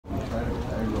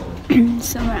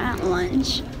So we're at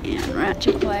lunch and we're at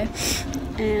Chick-fil-A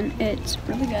and it's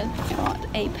really good. I got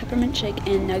a peppermint shake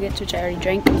and nuggets, which I already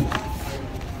drank.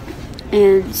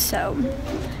 And so,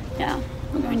 yeah,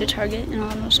 we're going to Target and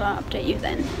I'll also update you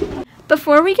then.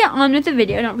 Before we get on with the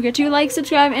video, don't forget to like,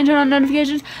 subscribe, and turn on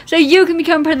notifications so you can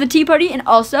become part of the tea party, and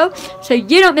also so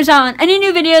you don't miss out on any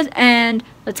new videos. And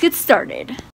let's get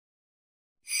started.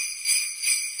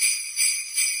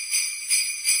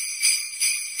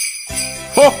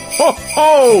 Ho, ho,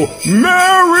 ho!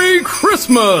 Merry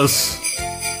Christmas!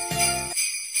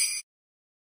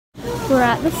 We're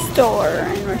at the store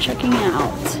and we're checking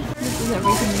out. This is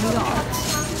everything we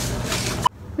got.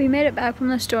 We made it back from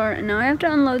the store and now I have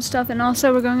to unload stuff, and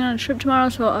also we're going on a trip tomorrow,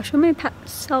 so I'll show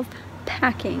myself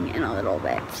packing in a little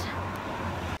bit.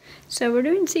 So we're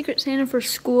doing Secret Santa for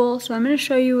school, so I'm going to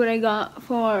show you what I got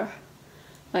for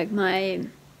like my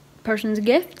person's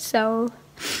gift. So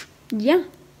yeah.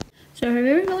 So her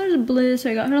favorite color is blue, so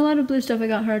I got her a lot of blue stuff. I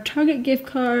got her a Target gift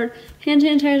card, hand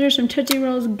sanitizer, some Tootsie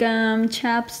Rolls, gum,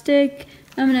 chapstick,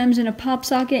 M&Ms, and a pop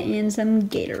socket, and some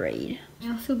Gatorade.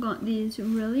 I also got these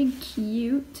really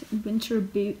cute winter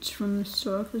boots from the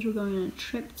store because we're going on a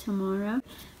trip tomorrow.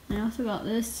 And I also got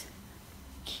this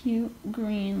cute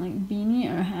green like beanie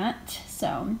or hat.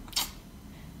 So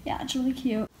yeah, it's really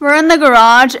cute. We're in the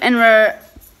garage and we're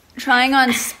trying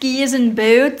on skis and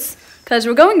boots because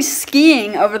we're going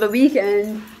skiing over the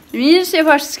weekend. We need to see if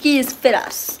our skis fit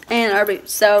us and our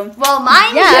boots. So well,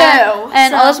 mine do.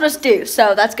 And Elizabeth's do.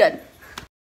 So that's good.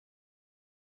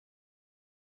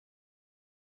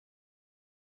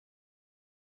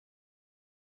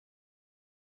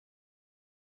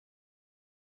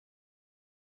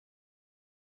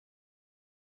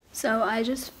 So I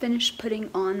just finished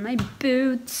putting on my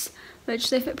boots, which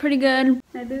they fit pretty good.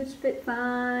 My boots fit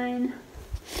fine.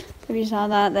 If you saw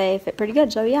that, they fit pretty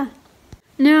good, so yeah.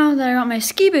 Now that I got my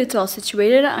ski boots all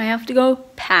situated, I have to go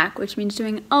pack, which means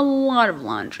doing a lot of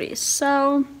laundry.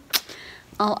 So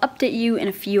I'll update you in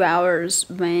a few hours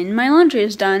when my laundry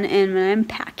is done and when I'm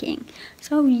packing.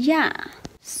 So yeah.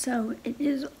 So it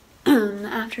is the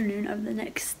afternoon of the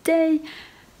next day.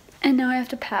 And now I have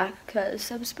to pack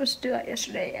because I was supposed to do that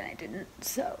yesterday and I didn't,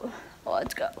 so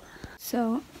let's go.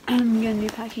 So I'm going to be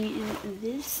packing in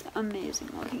this amazing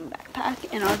looking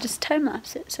backpack and I'll just time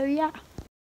lapse it, so yeah.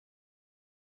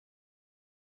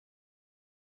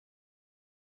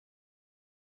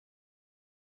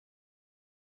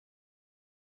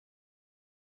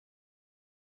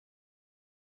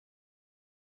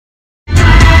 We've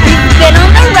been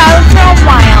on the road for a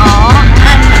while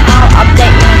and I'll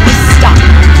update you when we stop.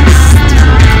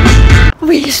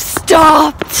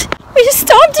 We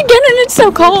stopped again and it's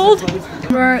so cold.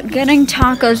 We're getting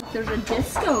tacos. There's a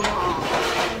disco ball.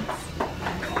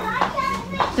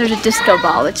 There's a disco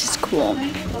ball, which is cool.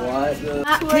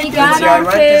 We got our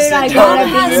food. I got a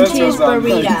bean and cheese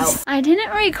burrito. I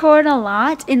didn't record a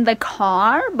lot in the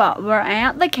car, but we're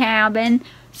at the cabin.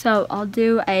 So I'll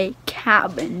do a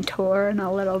cabin tour in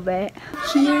a little bit.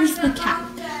 Here's the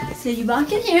cabin. So you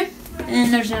walk in here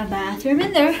and there's a bathroom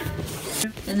in there.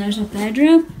 Then there's a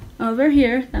bedroom over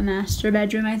here, the master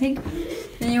bedroom, I think.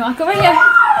 Then you walk over here.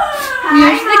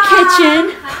 Here's the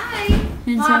kitchen.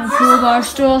 And some cool bar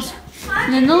stools.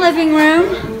 And then the living room.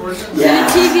 And a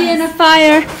TV and a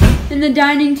fire. And the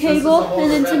dining table.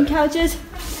 And then some couches.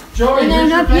 And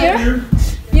then up here,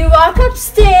 you walk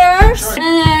upstairs. And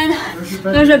then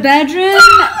there's a bedroom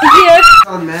here.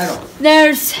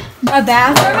 There's a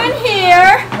bathroom in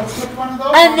here.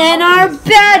 And then our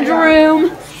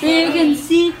bedroom. And you can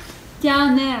see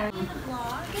down there.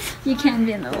 You can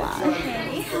be in the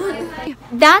vlog.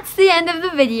 That's the end of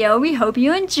the video. We hope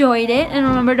you enjoyed it. And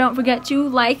remember, don't forget to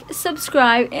like,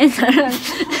 subscribe, and turn on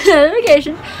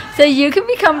notifications so you can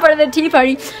become part of the tea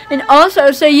party. And also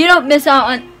so you don't miss out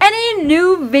on any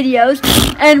new videos.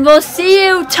 And we'll see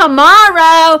you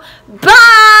tomorrow.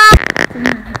 Bye!